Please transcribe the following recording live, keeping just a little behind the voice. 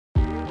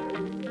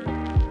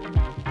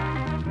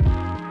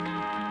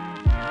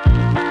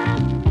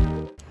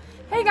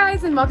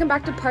guys, and welcome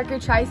back to Parker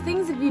Tries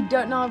Things. If you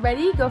don't know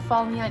already, go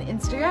follow me on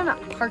Instagram at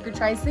Parker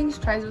Tries Things,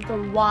 tries with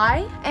a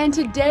Y. And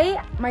today,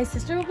 my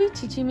sister will be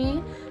teaching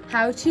me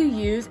how to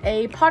use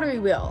a pottery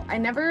wheel. I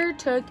never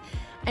took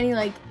any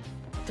like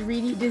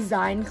 3D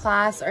design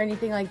class or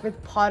anything like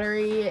with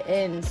pottery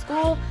in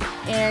school,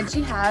 and she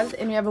has,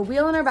 and we have a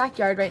wheel in our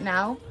backyard right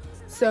now.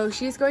 So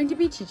she's going to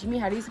be teaching me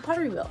how to use a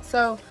pottery wheel.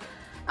 So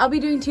I'll be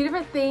doing two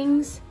different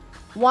things.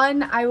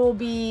 One, I will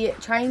be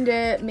trying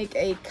to make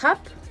a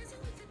cup.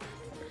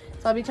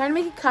 So I'll be trying to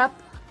make a cup,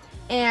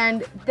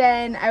 and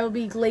then I will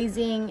be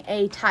glazing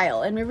a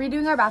tile. And we're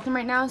redoing our bathroom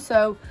right now,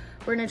 so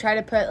we're gonna try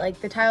to put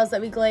like the tiles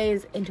that we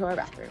glaze into our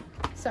bathroom.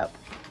 So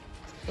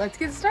let's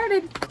get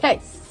started.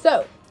 Okay,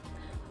 so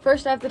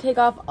first I have to take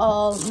off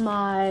all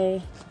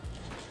my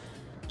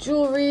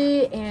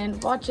jewelry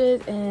and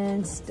watches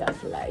and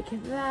stuff like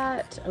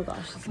that. Oh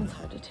gosh, this one's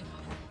hard to take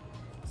off.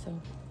 So.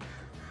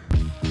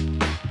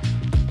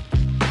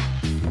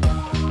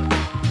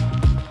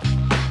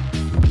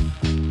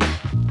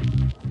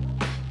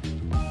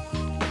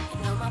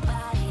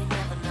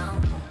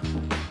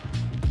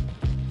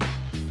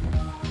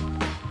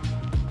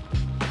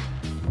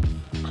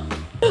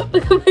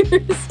 Look at my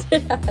wrist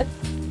has.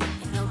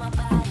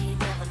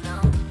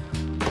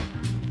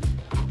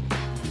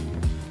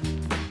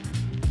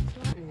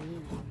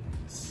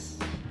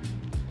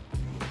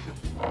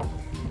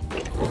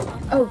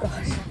 Oh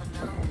gosh.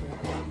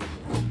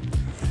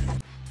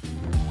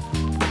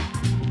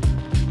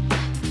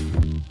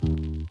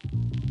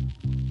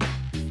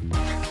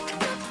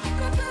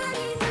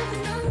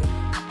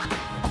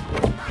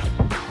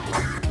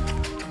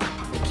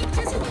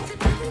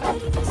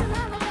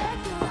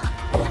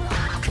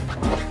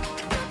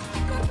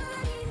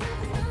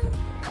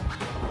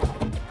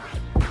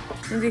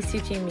 Lindsay's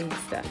teaching me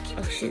stuff.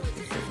 Oh shoot,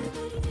 this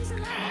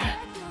isn't.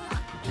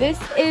 This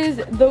is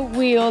the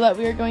wheel that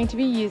we are going to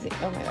be using.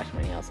 Oh my gosh,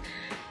 my nails.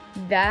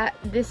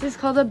 This is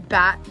called a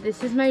bat.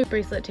 This is my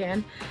bracelet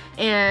tan.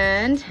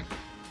 And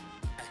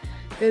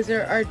those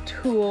are our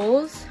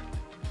tools.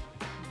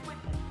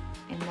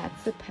 And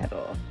that's the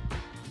pedal.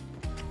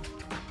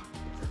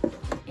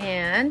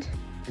 And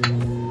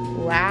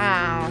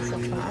wow, so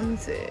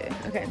fancy.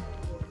 Okay.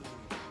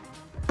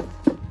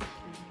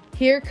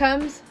 Here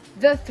comes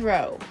the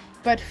throw.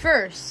 But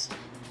first,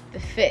 the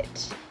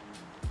fit.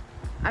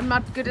 I'm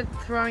not good at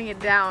throwing it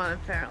down,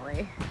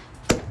 apparently.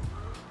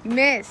 You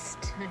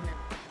missed.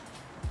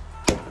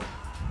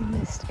 You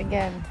missed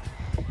again.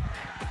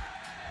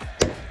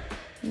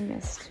 You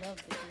missed.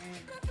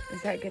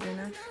 Is that good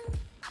enough?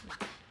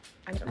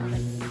 I don't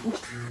know.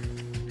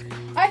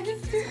 I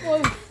just too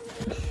close.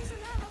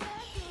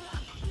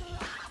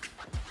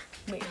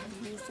 Wait.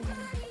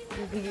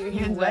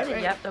 You wet it.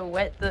 You have to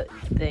wet the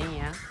thing,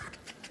 yeah.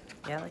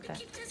 Yeah, like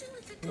that.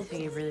 It needs to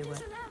get really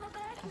wet. It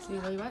has to be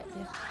really wet?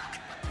 Yeah.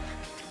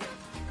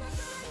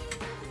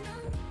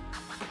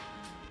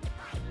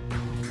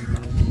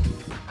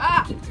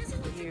 Ah!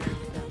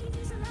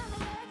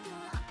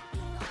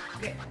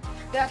 Okay,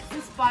 that's the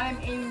spot I'm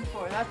aiming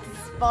for. That's the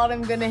spot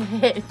I'm gonna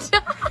hit.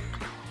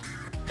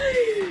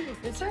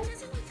 This way?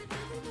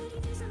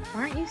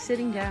 Why aren't you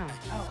sitting down?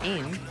 Oh.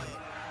 Aim.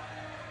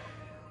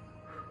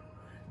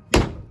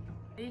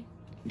 Ready?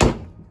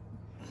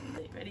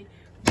 Ready?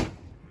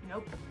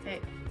 Nope. Hey.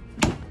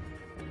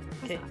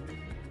 Okay.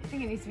 I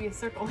think it needs to be a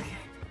circle.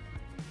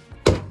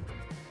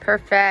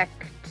 Perfect.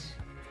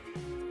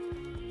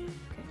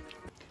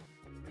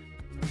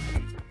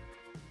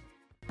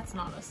 That's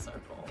not a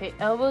circle. Okay,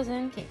 elbows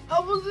in. Okay,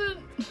 elbows in.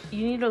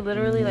 You need to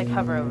literally like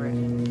hover over it.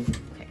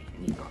 Okay,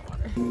 I need more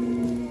water.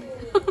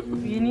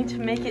 You need to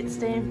make it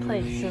stay in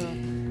place. So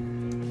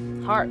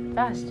hard,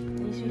 fast. It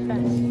needs to be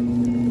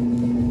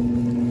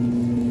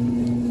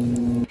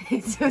fast.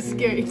 It's so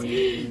scary.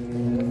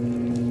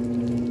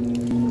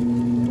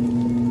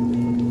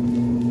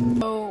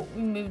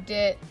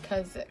 It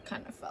because it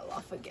kind of fell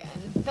off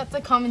again. That's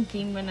a common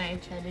theme when I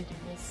try to do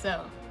this,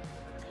 so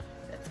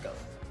let's go.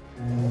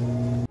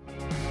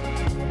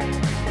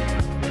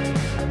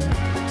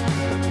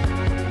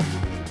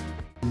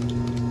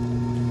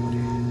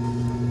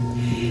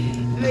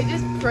 If I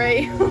just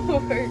pray it will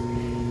work.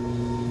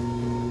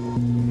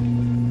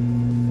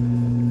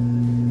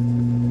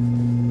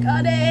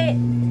 Got it!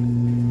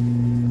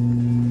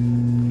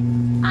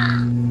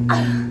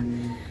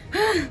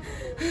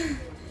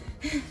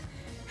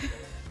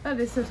 That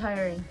is so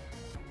tiring.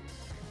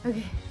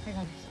 Okay, I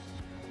got it.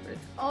 But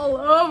it's all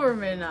over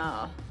me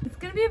now. It's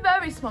gonna be a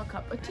very small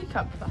cup, a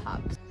teacup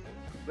perhaps.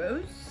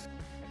 Gross.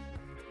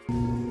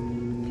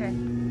 Okay,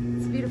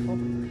 it's beautiful.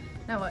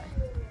 Now what?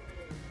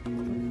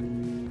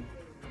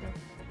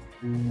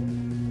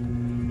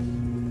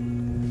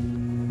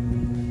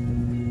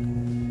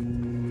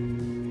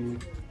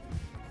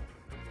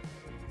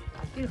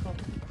 Beautiful.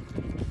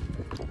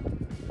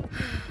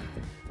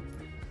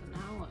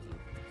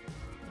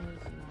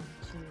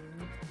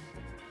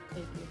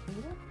 Take your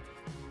finger.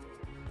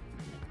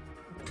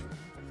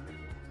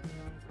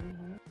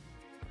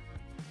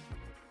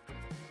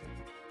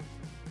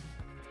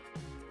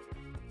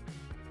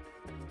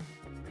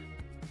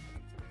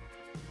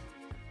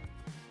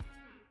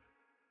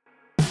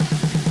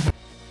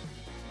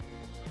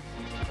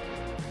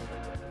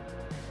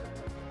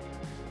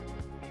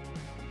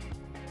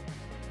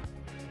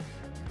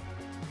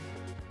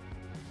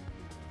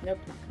 Nope,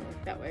 not gonna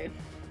work that way.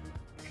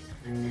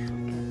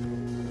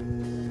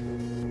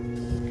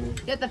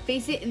 You have to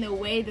face it in the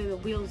way that the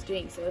wheel's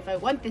doing. So if I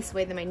went this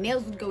way, then my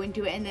nails would go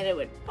into it and then it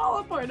would fall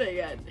apart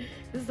again.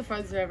 This is the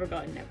farthest I've ever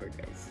gotten ever,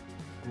 guys.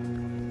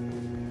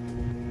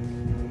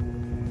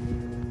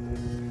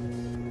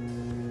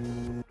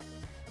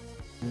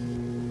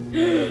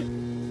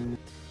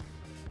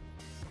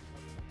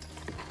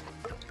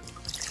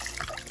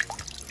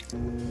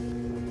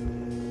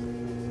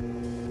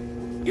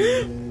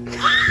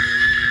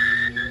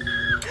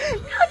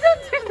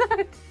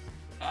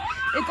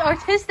 It's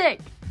artistic.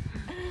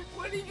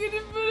 What are you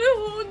gonna put a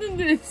hole in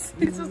this?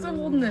 It's just a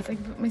hole in this. I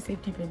can put my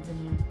safety pins in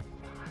here.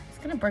 It's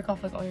gonna break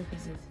off like all your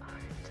pieces.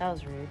 That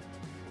was rude.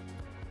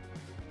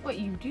 What,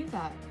 you do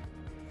that?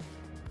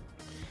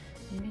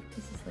 You make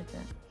pieces like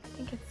that. I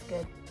think it's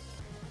good.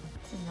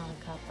 This is not a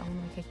cup. I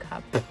wanna make a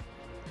cup.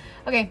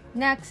 Okay,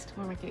 next.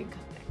 We're making a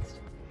cup next.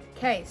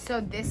 Okay,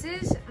 so this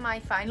is my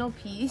final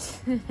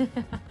piece.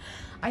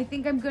 I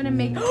think I'm gonna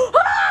make I'm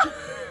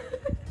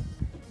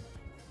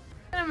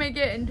gonna make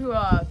it into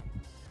a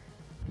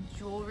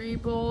jewelry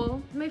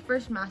bowl. My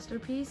first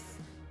masterpiece.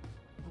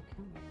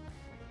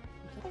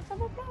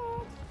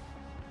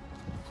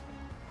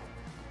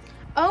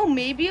 Oh,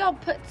 maybe I'll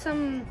put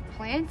some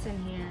plants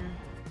in here.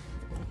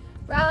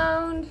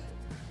 Round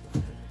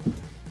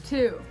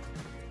 2.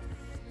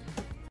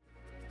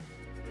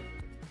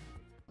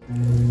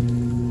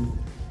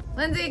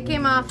 Lindsay, it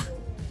came off.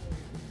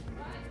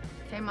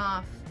 Came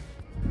off.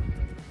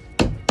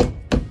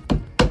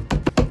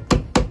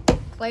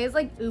 Clay is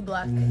like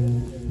oobleck.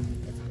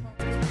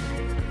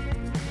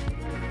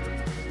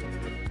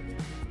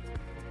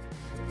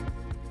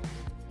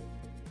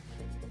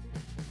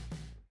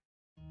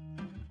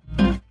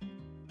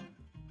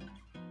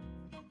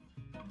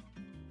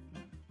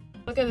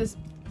 Look at this.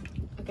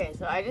 Okay,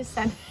 so I just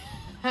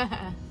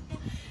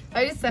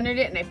centered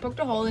it and I poked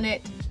a hole in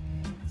it.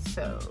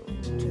 So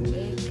to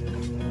make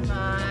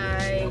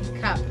my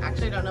cup.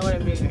 Actually, I don't know what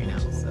I'm doing right now,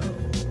 so.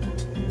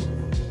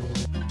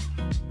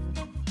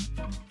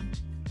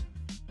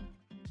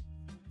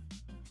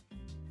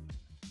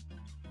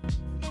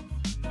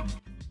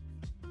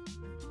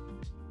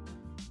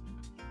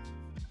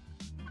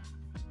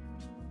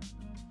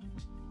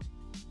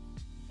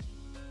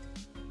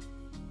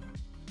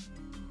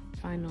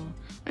 Final.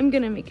 I'm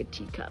gonna make a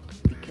teacup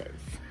because,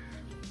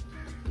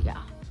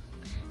 yeah.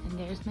 And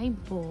there's my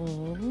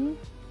bowl.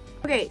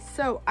 Okay,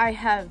 so I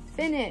have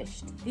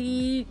finished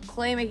the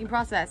clay making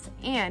process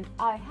and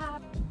I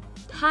have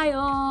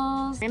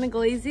tiles. I'm gonna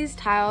glaze these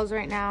tiles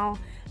right now,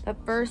 but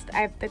first I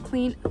have to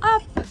clean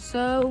up,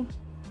 so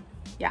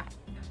yeah.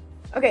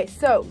 Okay,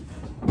 so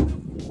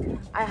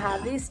I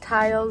have these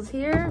tiles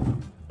here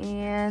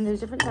and there's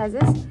different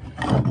sizes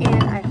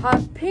and I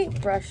have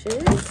paint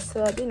brushes, so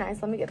that'd be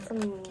nice. Let me get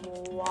some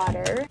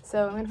water.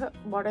 So I'm gonna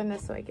put water in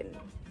this so I can,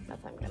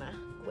 that's what I'm gonna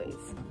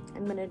glaze.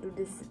 I'm gonna do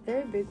this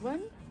very big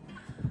one.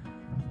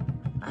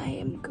 I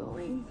am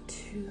going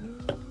to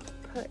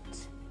put,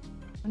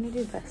 I'm gonna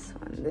do this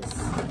one,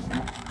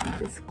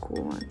 this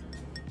cool one,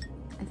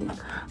 I think.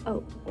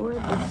 Oh, or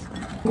this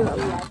one. Do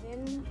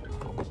 11,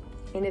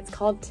 and it's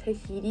called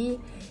Tahiti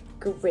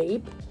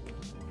Grape.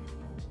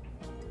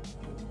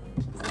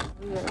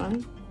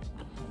 On.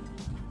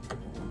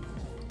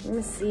 I'm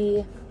gonna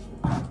see,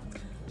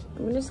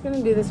 I'm just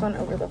gonna do this one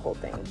over the whole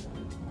thing.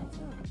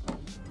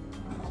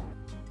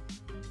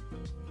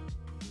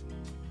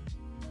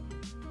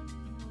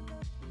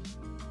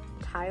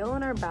 Tile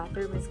in our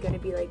bathroom is gonna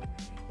be like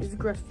this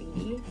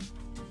graffiti.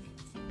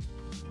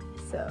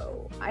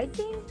 So I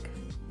think,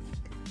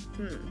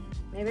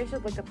 maybe I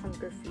should look up some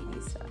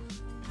graffiti stuff.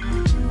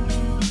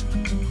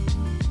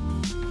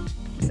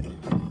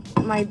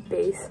 My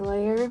base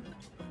layer,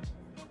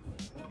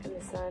 and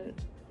this one,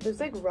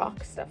 there's like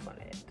rock stuff on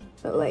it,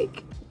 but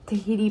like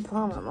Tahiti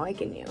plum, I'm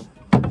liking you.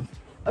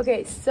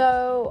 Okay,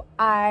 so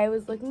I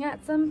was looking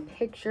at some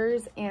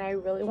pictures and I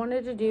really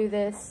wanted to do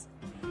this,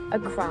 a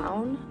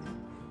crown.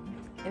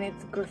 And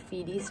it's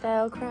graffiti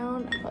style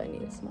crown. I probably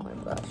need a smaller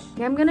brush.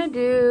 Okay, I'm gonna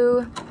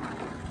do,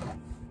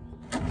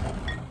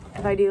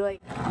 if I do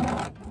like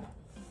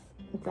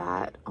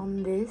that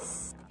on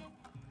this,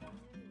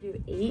 do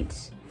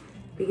 8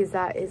 because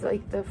that is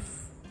like the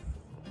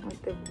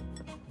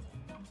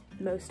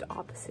most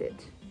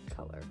opposite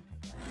color.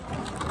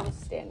 It'll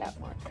stand out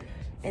more.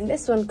 And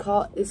this one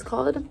is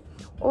called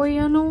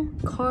Oriental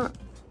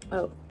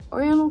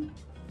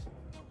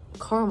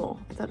Caramel.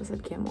 I thought it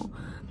said camel.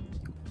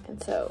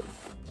 And so,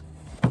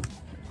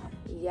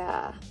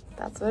 yeah,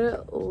 that's what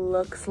it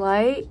looks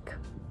like.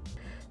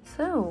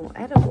 So,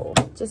 edible.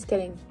 Just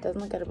kidding. Doesn't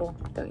look edible.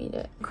 Don't eat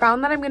it.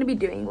 Crown that I'm going to be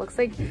doing looks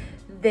like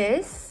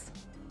this.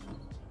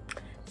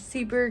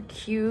 Super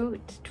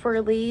cute,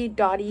 twirly,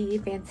 dotty,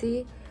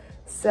 fancy.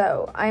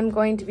 So, I'm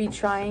going to be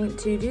trying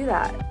to do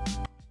that.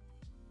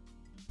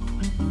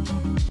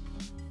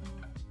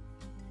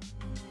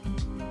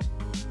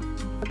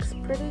 Looks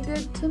pretty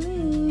good to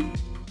me.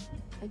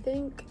 I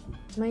think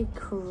my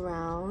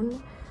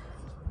crown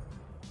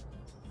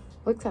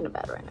looks kind of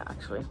bad right now,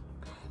 actually.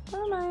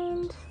 Never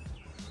mind.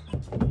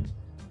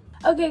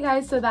 Okay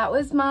guys, so that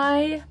was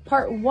my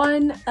part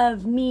 1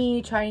 of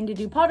me trying to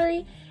do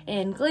pottery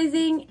and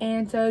glazing,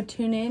 and so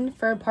tune in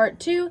for part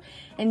 2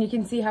 and you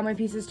can see how my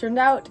pieces turned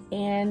out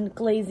and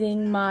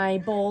glazing my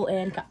bowl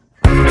and cup.